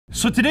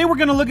So today we're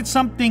gonna look at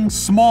something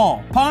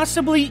small,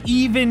 possibly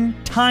even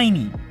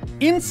tiny.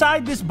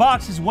 Inside this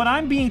box is what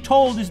I'm being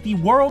told is the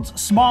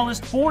world's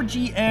smallest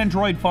 4G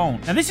Android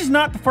phone. Now this is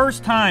not the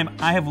first time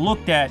I have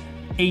looked at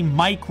a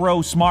micro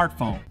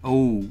smartphone.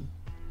 Oh,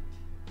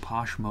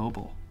 posh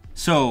mobile.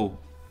 So,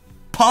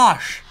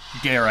 posh,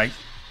 dare I?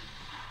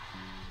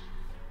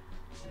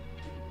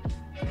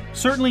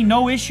 Certainly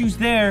no issues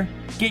there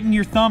getting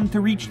your thumb to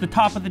reach the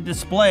top of the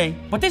display,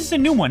 but this is a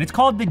new one. It's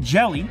called the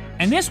Jelly,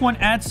 and this one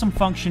adds some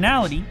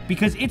functionality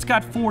because it's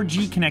got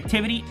 4G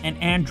connectivity and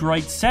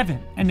Android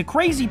 7. And the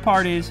crazy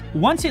part is,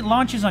 once it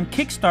launches on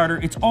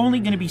Kickstarter, it's only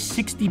gonna be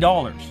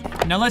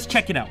 $60. Now let's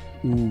check it out.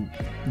 Ooh,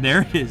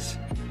 there it is.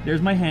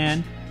 There's my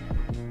hand.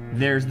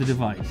 There's the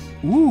device.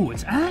 Ooh,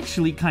 it's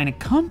actually kind of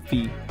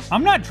comfy.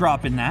 I'm not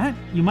dropping that.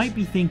 You might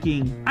be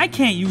thinking, I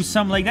can't use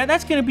something like that.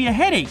 That's gonna be a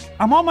headache.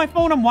 I'm on my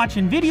phone, I'm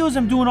watching videos,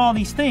 I'm doing all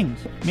these things.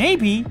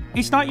 Maybe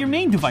it's not your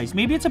main device.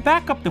 Maybe it's a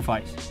backup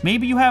device.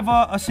 Maybe you have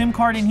a SIM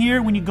card in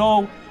here when you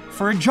go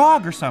for a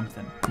jog or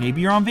something. Maybe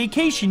you're on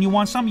vacation, you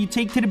want something you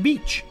take to the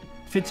beach.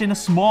 Fits in a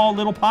small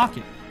little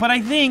pocket. But I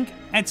think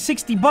at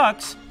 60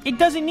 bucks, it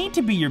doesn't need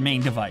to be your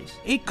main device.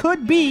 It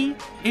could be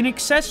an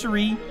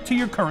accessory to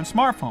your current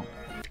smartphone.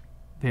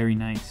 Very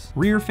nice.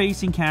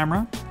 Rear-facing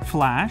camera,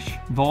 flash,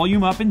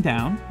 volume up and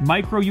down,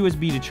 micro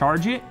USB to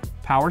charge it,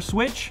 power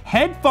switch,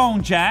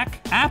 headphone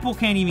jack. Apple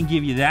can't even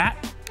give you that.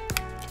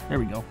 There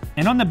we go.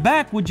 And on the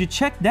back, would you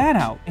check that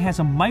out? It has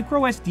a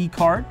micro SD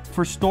card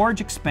for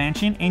storage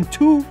expansion and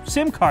 2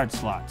 SIM card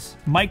slots.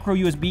 Micro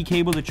USB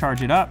cable to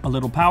charge it up, a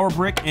little power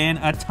brick, and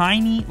a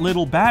tiny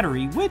little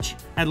battery, which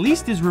at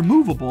least is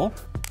removable.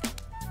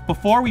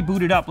 Before we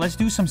boot it up, let's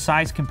do some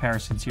size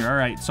comparisons here. All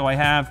right, so I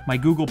have my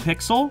Google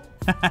Pixel.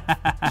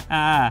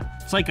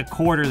 It's like a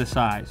quarter the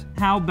size.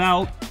 How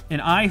about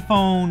an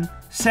iPhone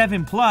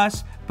 7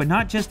 Plus, but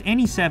not just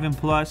any 7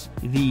 Plus,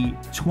 the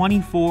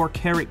 24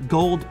 karat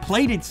gold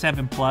plated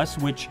 7 Plus,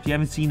 which if you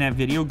haven't seen that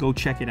video, go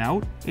check it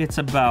out. It's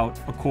about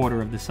a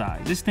quarter of the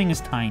size. This thing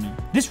is tiny.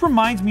 This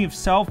reminds me of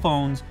cell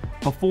phones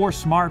before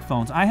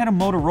smartphones. I had a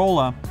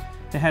Motorola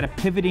that had a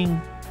pivoting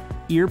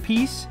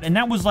earpiece, and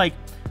that was like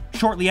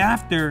shortly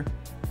after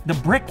the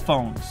brick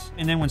phones.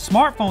 And then when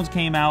smartphones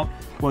came out,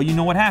 well, you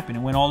know what happened.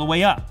 It went all the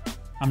way up.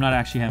 I'm not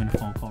actually having a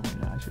phone call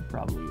right now. I should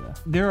probably,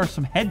 There are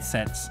some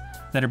headsets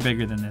that are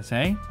bigger than this,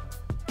 eh?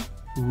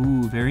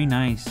 Ooh, very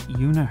nice.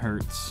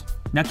 Unihertz.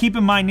 Now keep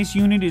in mind, this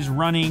unit is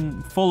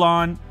running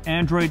full-on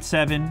Android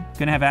 7.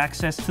 Gonna have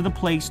access to the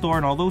Play Store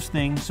and all those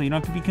things, so you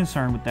don't have to be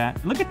concerned with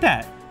that. Look at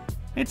that.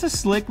 It's a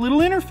slick little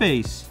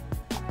interface.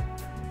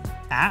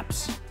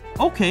 Apps.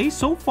 Okay,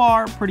 so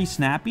far pretty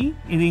snappy.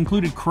 It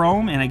included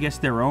Chrome and I guess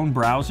their own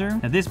browser.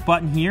 Now this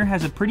button here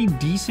has a pretty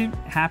decent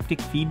haptic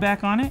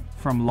feedback on it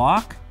from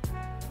lock.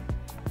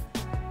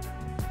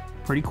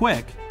 Pretty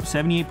quick.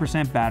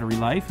 78% battery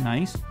life,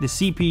 nice. The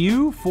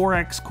CPU,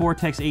 4X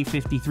Cortex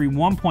A53,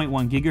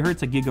 1.1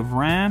 gigahertz, a gig of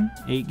RAM,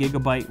 8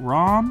 gigabyte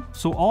ROM.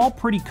 So all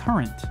pretty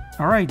current.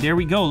 All right, there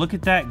we go. Look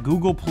at that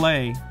Google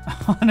Play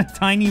on a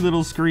tiny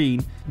little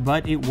screen,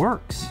 but it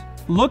works.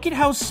 Look at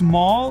how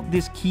small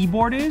this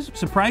keyboard is.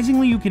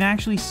 Surprisingly, you can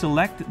actually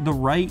select the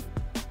right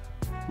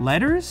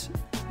letters.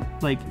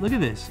 Like, look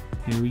at this.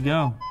 Here we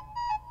go.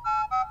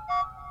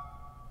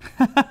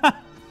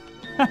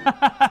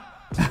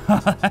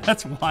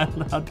 That's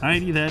wild how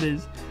tiny that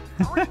is.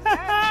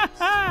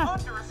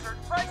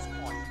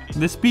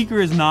 The speaker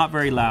is not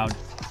very loud.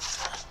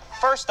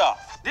 First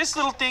off, this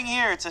little thing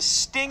here, it's a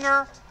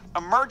Stinger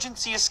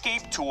emergency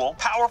escape tool.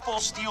 Powerful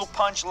steel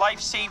punch,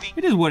 life-saving.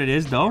 It is what it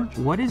is, though.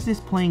 What is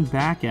this playing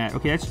back at?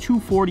 Okay, that's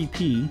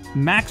 240p.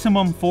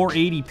 Maximum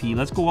 480p.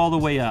 Let's go all the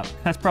way up.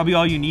 That's probably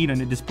all you need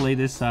on a display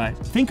this size.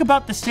 Think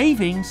about the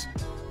savings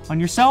on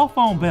your cell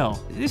phone bill.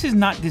 This is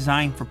not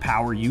designed for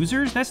power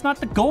users. That's not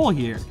the goal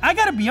here. I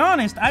gotta be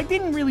honest, I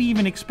didn't really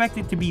even expect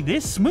it to be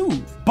this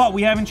smooth. But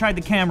we haven't tried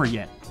the camera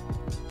yet.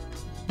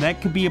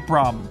 That could be a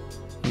problem.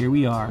 Here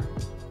we are.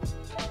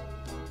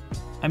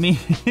 I mean,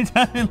 it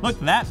doesn't look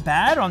that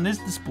bad on this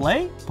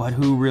display, but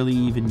who really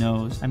even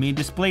knows? I mean, a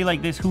display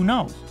like this, who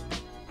knows?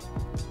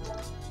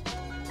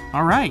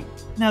 All right.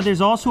 Now, there's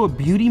also a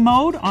beauty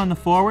mode on the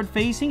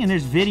forward-facing, and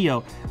there's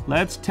video.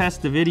 Let's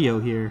test the video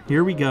here.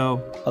 Here we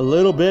go. A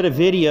little bit of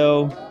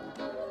video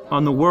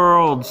on the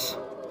world's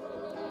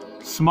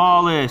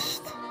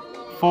smallest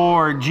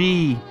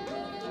 4G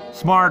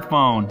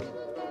smartphone.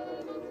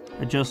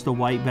 Adjust the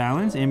white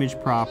balance, image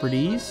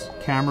properties,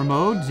 camera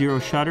mode, 0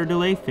 shutter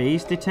delay,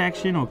 face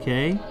detection,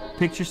 okay.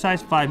 Picture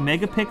size 5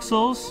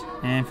 megapixels,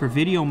 and for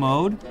video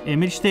mode,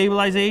 image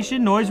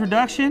stabilization, noise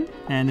reduction,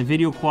 and the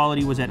video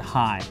quality was at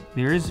high.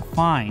 There is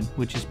fine,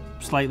 which is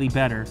slightly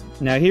better.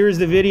 Now here's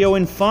the video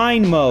in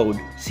fine mode.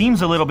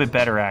 Seems a little bit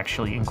better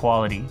actually in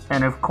quality.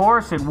 And of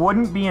course it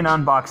wouldn't be an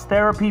unbox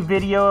therapy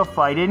video if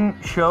I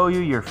didn't show you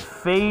your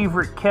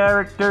favorite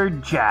character,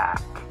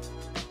 Jack.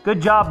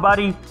 Good job,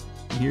 buddy.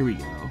 Here we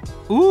go.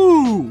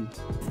 Ooh!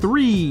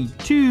 3,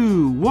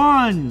 2,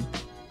 1.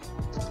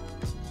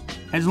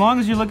 As long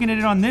as you're looking at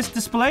it on this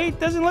display, it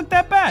doesn't look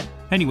that bad.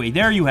 Anyway,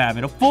 there you have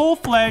it. A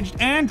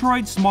full-fledged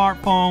Android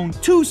smartphone,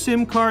 2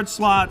 SIM card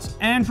slots,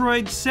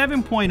 Android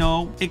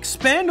 7.0,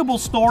 expandable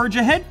storage,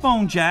 a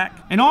headphone jack,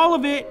 and all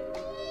of it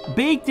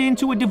baked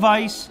into a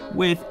device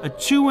with a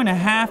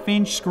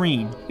 2.5-inch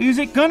screen. Is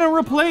it gonna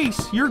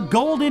replace your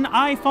golden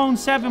iPhone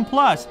 7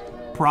 Plus?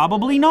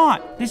 Probably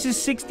not. This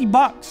is 60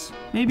 bucks.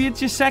 Maybe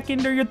it's your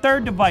second or your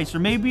third device, or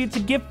maybe it's a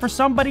gift for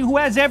somebody who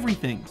has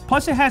everything.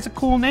 Plus it has a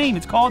cool name.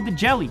 It's called the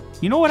Jelly.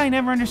 You know what I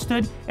never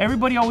understood?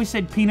 Everybody always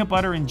said peanut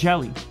butter and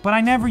jelly, but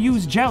I never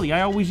use jelly.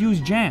 I always use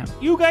jam.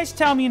 You guys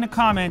tell me in the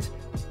comments,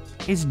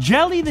 is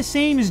jelly the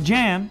same as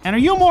jam? And are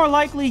you more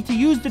likely to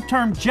use the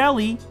term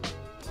jelly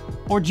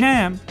or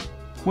jam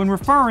when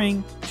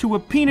referring to a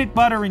peanut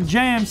butter and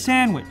jam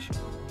sandwich?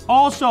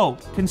 Also,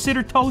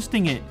 consider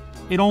toasting it.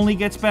 It only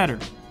gets better.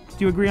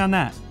 Do you agree on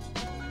that?